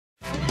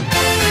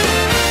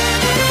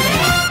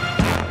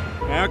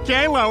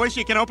Okay, Lois,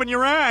 you can open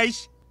your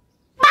eyes.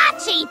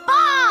 Bocce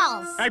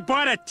balls! I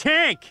bought a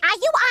tank. Are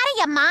you out of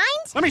your mind?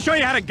 Let me show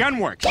you how the gun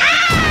works. What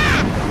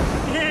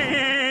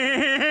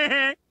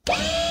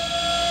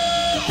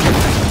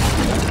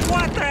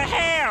the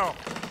hell?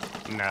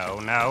 No,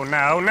 no,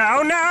 no,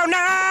 no, no,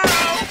 no!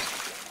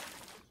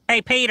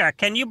 Hey, Peter,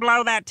 can you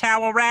blow that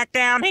towel rack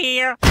down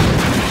here?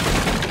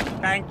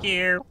 Thank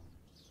you.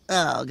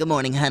 Oh, good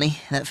morning, honey.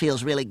 That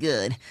feels really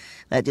good.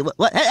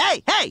 What?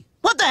 Hey!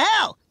 What the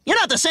hell? You're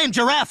not the same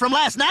giraffe from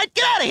last night.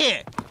 Get out of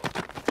here!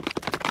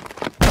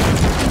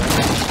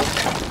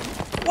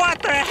 What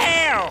the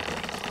hell?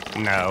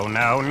 No,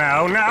 no,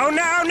 no, no,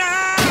 no,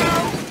 no!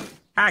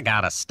 I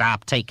gotta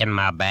stop taking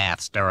my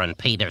baths during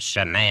Peter's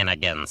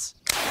shenanigans.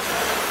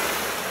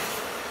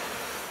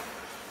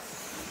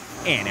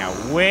 And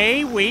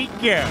away we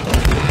go.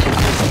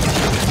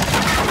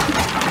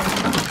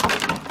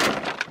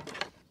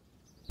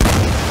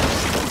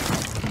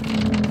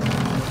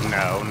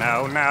 No,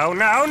 no, no,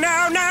 no,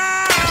 no, no!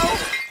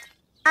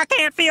 I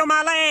can't feel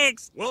my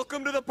legs.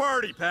 Welcome to the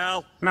party,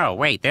 pal. No,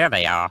 wait, there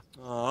they are.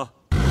 No,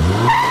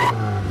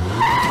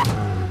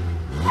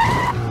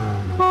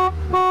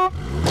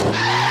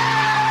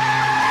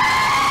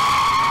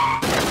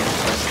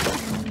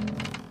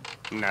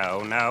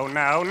 no,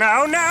 no,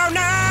 no, no,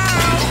 no!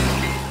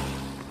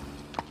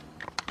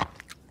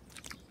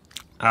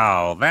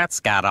 Oh, that's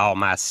got all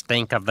my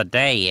stink of the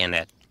day in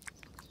it.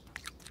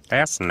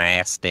 That's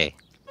nasty.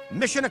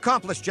 Mission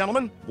accomplished,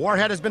 gentlemen.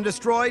 Warhead has been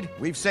destroyed.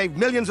 We've saved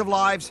millions of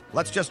lives.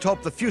 Let's just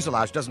hope the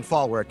fuselage doesn't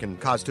fall where it can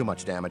cause too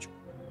much damage.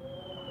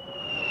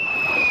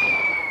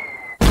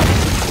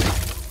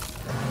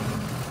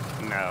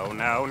 No,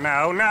 no,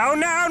 no, no,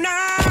 no,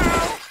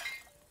 no!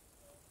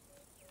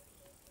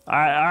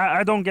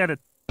 I don't get it.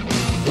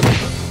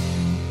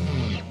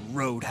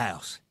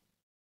 Roadhouse.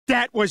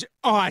 That was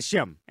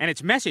awesome! And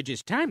its message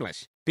is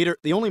timeless. Peter,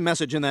 the only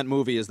message in that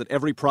movie is that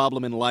every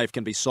problem in life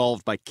can be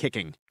solved by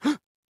kicking. Oh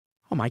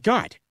my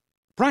God.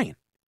 Brian,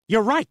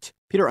 you're right.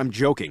 Peter, I'm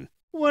joking.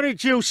 What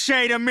did you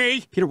say to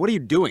me? Peter, what are you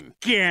doing?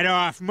 Get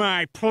off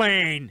my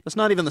plane! That's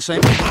not even the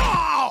same.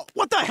 Oh!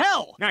 What the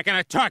hell? Not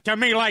gonna talk to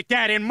me like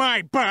that in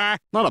my bar!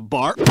 Not a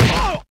bar.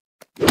 Oh!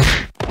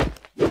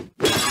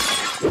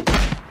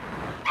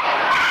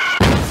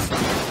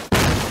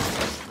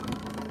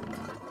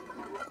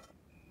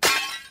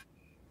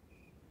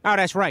 Oh,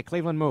 that's right.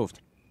 Cleveland moved.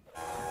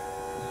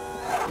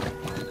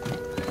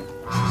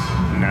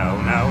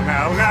 No, no,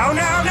 no, no,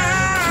 no,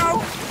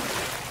 no!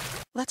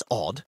 That's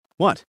odd.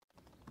 What?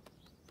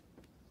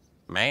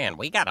 Man,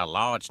 we got a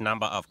large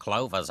number of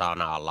clovers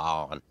on our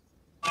lawn.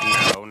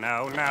 No,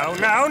 no, no,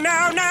 no,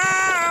 no,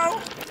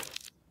 no!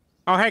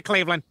 Oh, hey,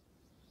 Cleveland.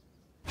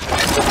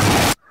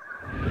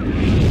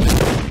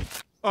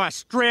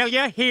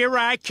 Australia, here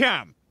I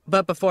come.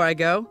 But before I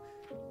go,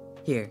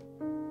 here.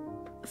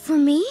 For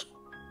me?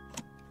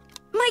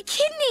 My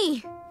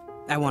kidney!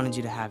 I wanted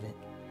you to have it.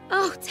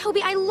 Oh,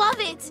 Toby, I love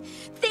it!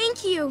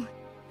 Thank you!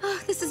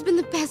 Oh, this has been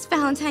the best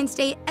Valentine's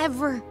Day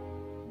ever.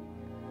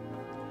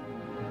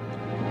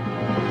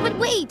 But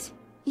wait!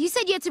 You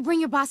said you had to bring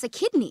your boss a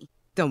kidney.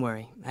 Don't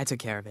worry, I took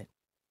care of it.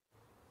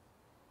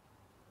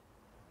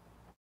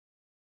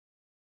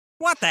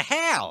 What the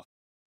hell?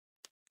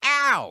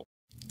 Ow!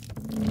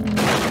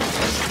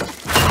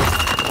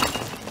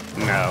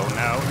 No,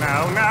 no,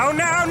 no, no,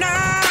 no, no!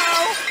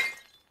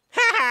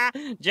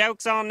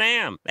 Joke's on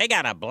them. They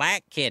got a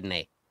black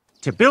kidney.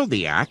 To build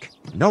the ark,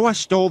 Noah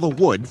stole the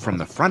wood from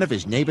the front of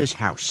his neighbor's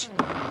house.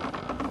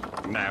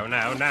 No,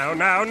 no, no,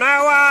 no,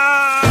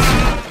 Noah!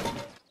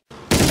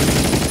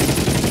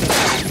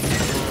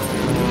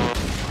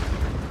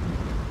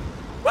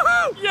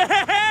 Woohoo!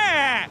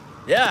 Yeah!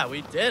 Yeah,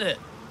 we did it.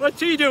 What's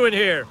he doing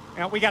here?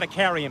 Well, we gotta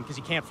carry him because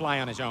he can't fly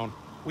on his own.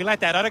 We let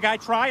that other guy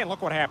try, and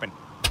look what happened.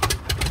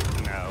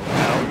 No,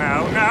 no,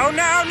 no, no,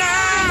 no, no!